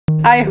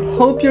I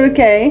hope you're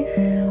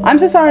okay. I'm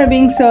so sorry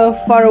being so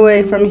far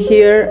away from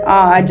here.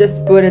 I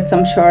just put it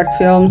some short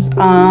films.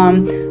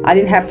 I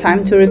didn't have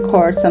time to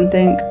record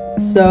something,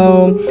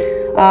 so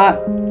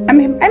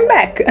I'm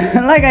back.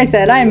 Like I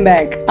said, I'm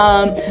back.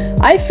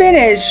 I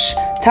finished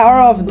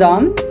Tower of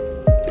Dawn,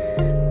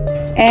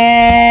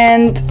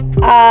 and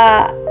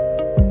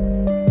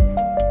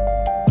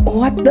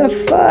what the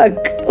fuck?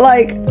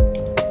 Like,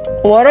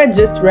 what I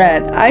just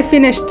read, I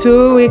finished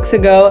 2 weeks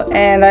ago,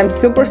 and I'm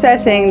still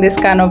processing this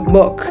kind of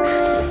book.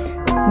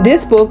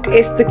 This book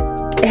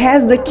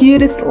has the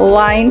cutest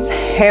lines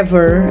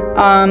ever,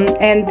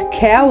 and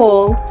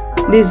Cowell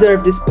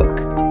deserved this book.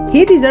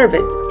 He deserved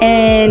it,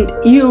 and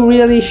you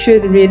really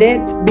should read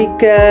it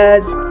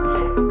because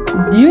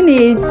you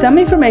need some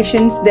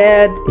information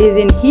that is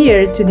in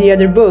here to the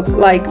other book.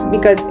 Like,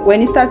 because when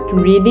you start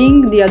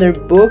reading the other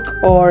book,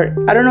 or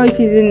I don't know if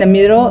it's in the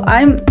middle,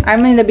 I'm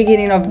in the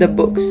beginning of the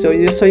book, so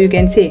you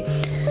can see.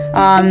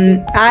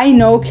 I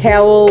know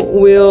Cowell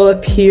will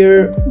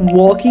appear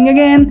walking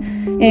again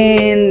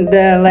in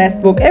the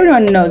last book.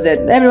 Everyone knows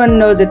it. Everyone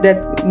knows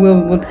that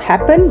would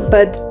happen,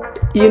 but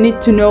you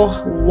need to know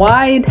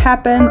why it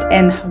happened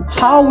and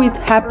how it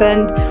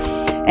happened,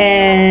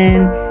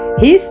 and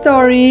his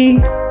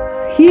story,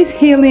 his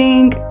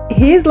healing,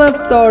 his love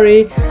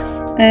story,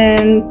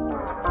 and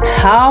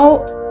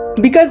how,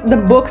 because the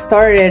book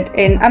started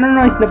in, I don't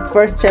know, it's the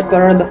first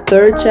chapter or the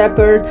third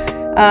chapter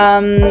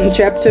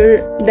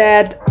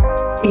that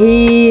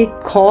he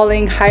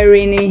calling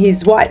Irene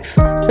his wife.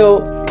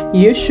 So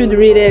you should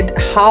read it,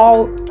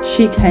 how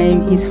she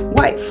became his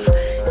wife,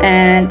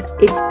 and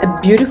it's a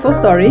beautiful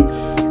story.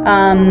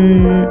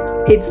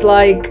 It's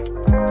like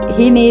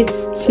he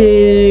needs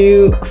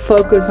to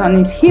focus on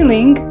his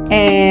healing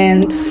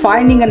and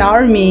finding an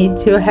army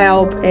to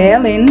help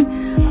Ellen,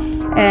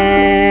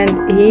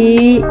 and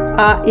he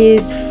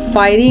is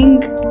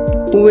fighting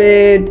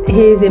with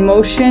his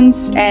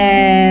emotions,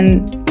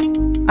 and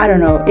I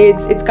don't know,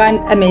 it's kind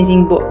of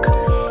amazing book,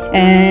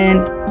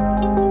 and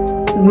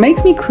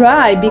makes me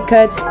cry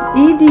because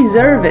he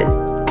deserves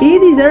it. He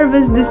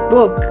deserves this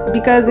book,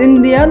 because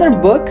in the other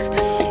books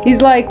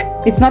he's like,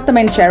 it's not the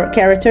main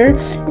character,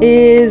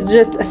 is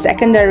just a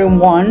secondary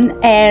one,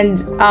 and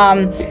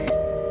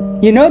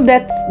you know,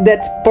 that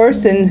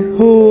person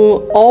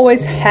who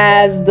always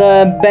has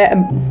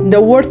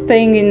the worst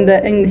thing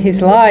in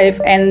his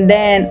life, and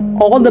then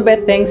all the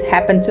bad things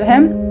happen to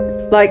him.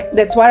 Like,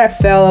 that's what I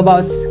felt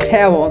about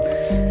Cowell.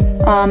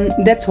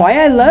 That's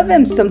why I love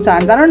him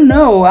sometimes. I don't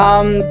know.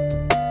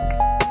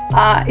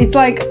 It's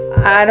like,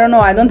 I don't know,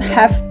 I don't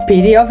have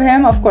pity of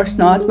him, of course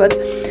not, but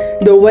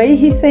the way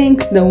he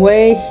thinks, the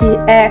way he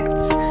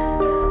acts,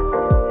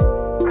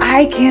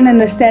 I can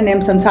understand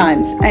him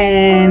sometimes.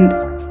 And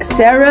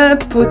Sarah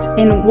puts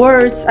in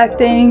words, I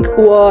think,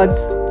 what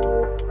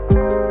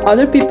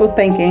other people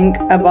thinking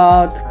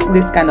about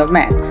this kind of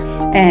man,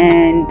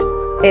 and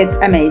it's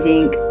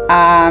amazing.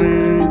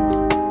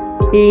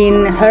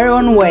 In her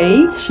own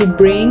way, she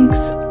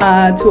brings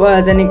to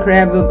us an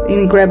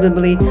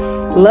incredibly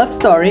love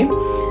story,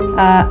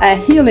 a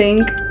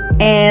healing,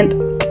 and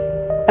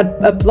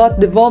a plot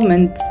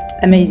development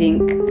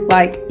amazing.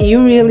 Like,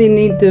 you really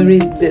need to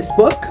read this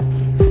book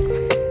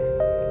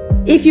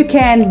if you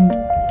can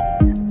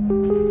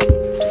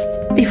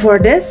before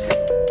this,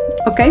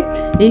 okay?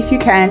 If you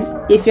can.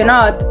 If you're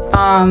not,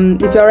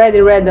 if you already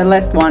read the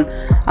last one,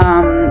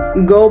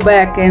 go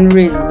back and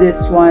read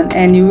this one,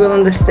 and you will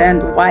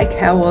understand why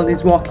Cowell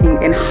is walking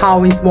and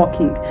how he's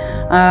walking.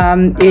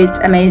 It's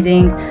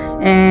amazing,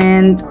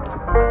 and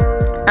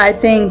I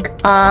think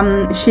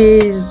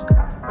she's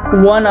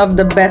one of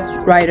the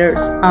best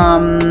writers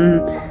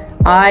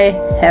I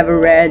have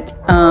read.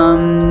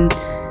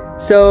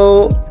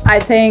 So I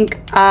think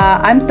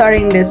I'm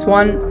starting this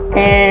one,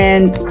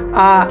 and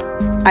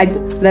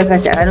as I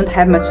said, I don't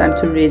have much time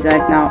to read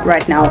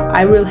right now.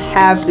 I will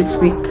have this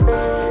week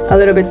a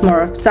little bit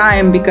more of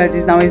time, because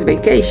it's now his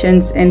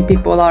vacations and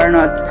people are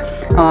not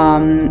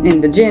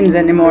in the gyms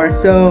anymore.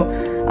 So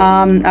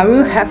I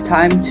will have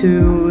time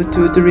to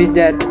read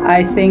that.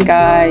 I think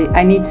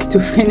I need to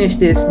finish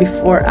this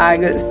before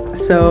August,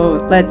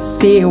 so let's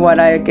see what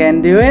I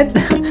can do it.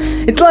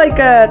 It's like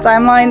a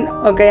timeline,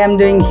 okay, I'm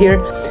doing here.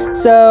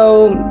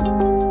 So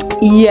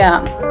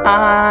yeah,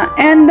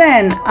 and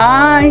then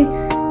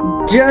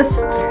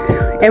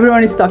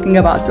everyone is talking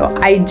about, so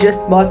I just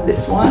bought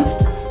this one.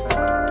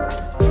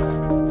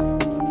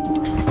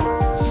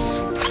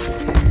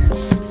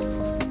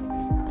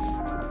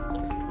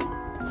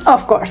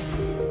 Of course,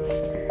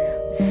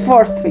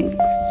 fourth thing,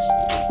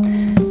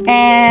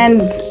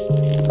 and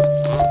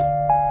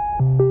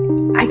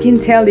I can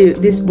tell you,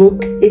 this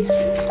book is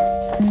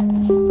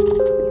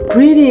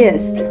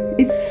prettiest.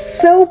 It's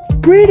so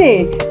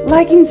pretty,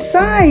 like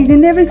inside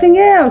and everything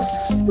else.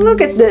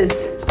 Look at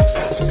this.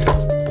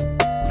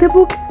 The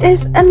book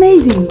is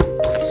amazing,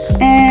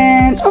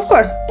 and of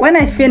course, when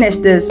I finish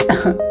this,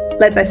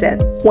 like I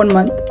said, 1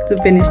 month to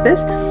finish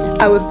this,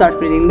 I will start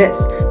reading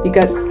this,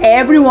 because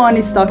everyone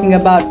is talking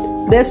about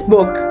this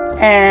book,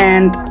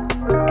 and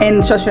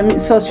in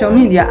social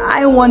media.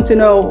 I want to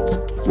know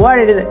what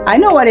it is. I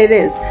know what it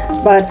is,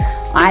 but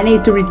I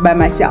need to read by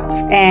myself.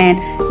 And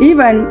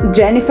even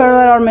Jennifer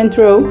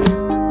Armentrout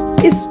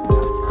is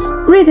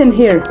written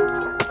here,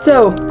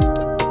 so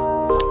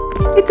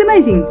it's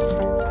amazing.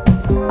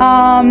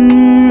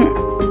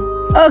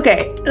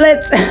 Okay,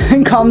 let's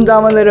calm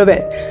down a little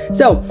bit.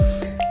 So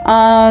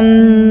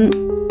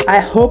I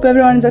hope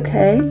everyone is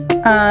okay.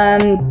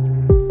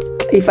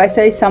 If I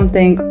say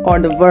something or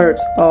the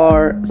verbs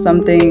or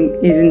something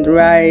isn't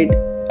right,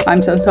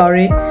 I'm so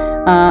sorry.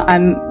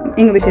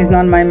 English is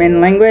not my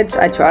main language.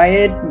 I try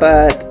it,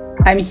 but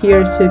I'm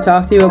here to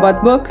talk to you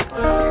about books.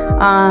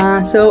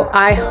 So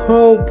I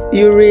hope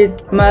you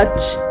read much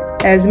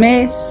as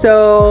me.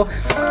 So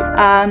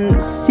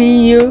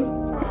see you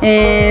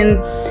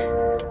in,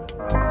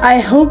 I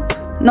hope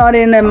not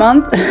in a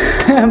month,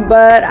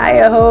 but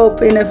I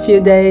hope in a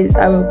few days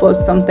I will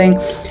post something.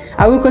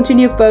 I will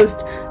continue to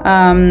post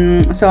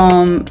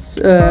some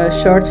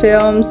short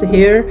films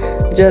here,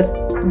 just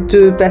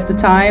to pass the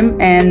time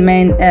and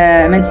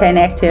maintain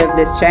active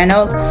this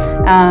channel.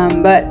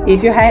 But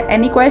if you had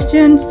any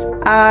questions,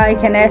 I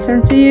can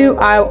answer to you.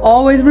 I'll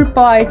always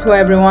reply to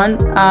everyone.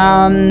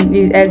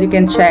 As you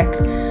can check,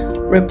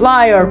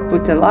 reply or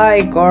put a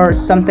like or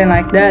something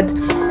like that.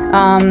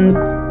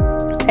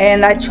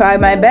 And I try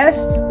my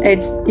best.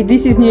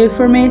 This is new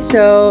for me,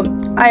 so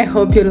I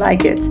hope you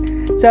like it.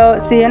 So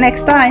see you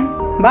next time.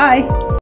 Bye.